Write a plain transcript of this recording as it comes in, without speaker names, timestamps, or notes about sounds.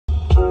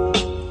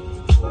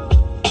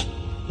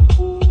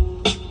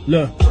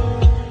Look,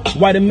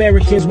 white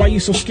Americans, why you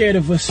so scared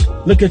of us?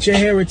 Look at your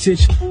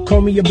heritage,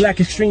 call me a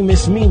black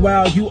extremist.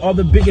 Meanwhile, you are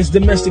the biggest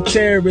domestic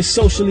terrorist.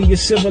 Socially, your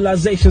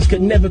civilizations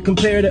could never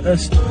compare to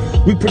us.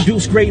 We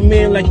produce great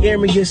men like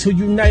Arius, who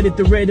united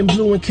the red and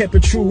blue and kept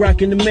it true,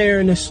 rocking the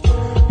Mariners.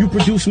 You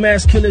produce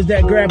mass killers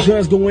that grab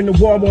guns, go into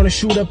war, wanna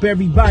shoot up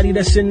everybody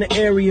that's in the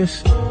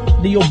areas.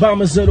 The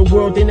Obamas of the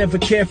world, they never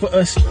care for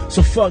us.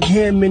 So fuck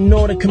him and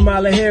all the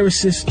Kamala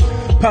Harrises.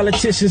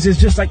 Politicians is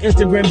just like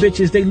Instagram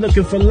bitches, they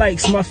looking for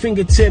likes. My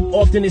fingertip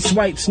often it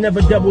swipes,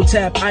 never double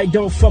tap. I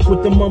don't fuck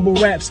with the mumble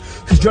raps,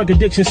 cause drug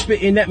addiction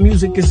spitting that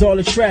music is all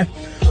a trap.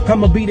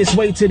 I'ma be this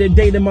way to the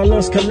day that my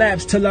lungs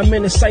collapse, till I'm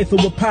in a cypher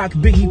with Pac,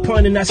 Biggie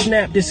pun and I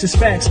snap, this is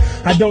facts.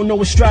 I don't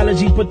know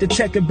astrology, but the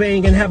tech a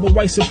bang and have a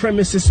white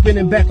supremacist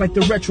spinning back like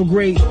the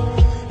retrograde.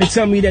 They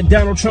tell me that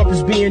Donald Trump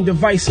is being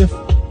divisive.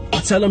 I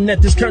tell him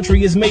that this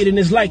country is made in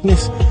his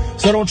likeness,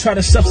 so don't try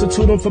to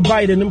substitute him for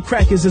Biden. Them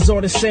crackers is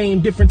all the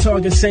same, different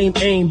target, same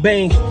aim,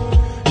 bang.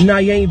 And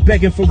I ain't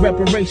begging for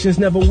reparations,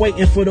 never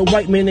waiting for the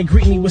white man to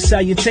greet me with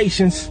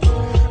salutations.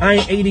 I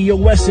ain't 80 or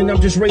Western,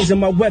 I'm just raising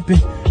my weapon.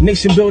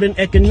 Nation building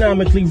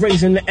economically,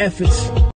 raising the efforts.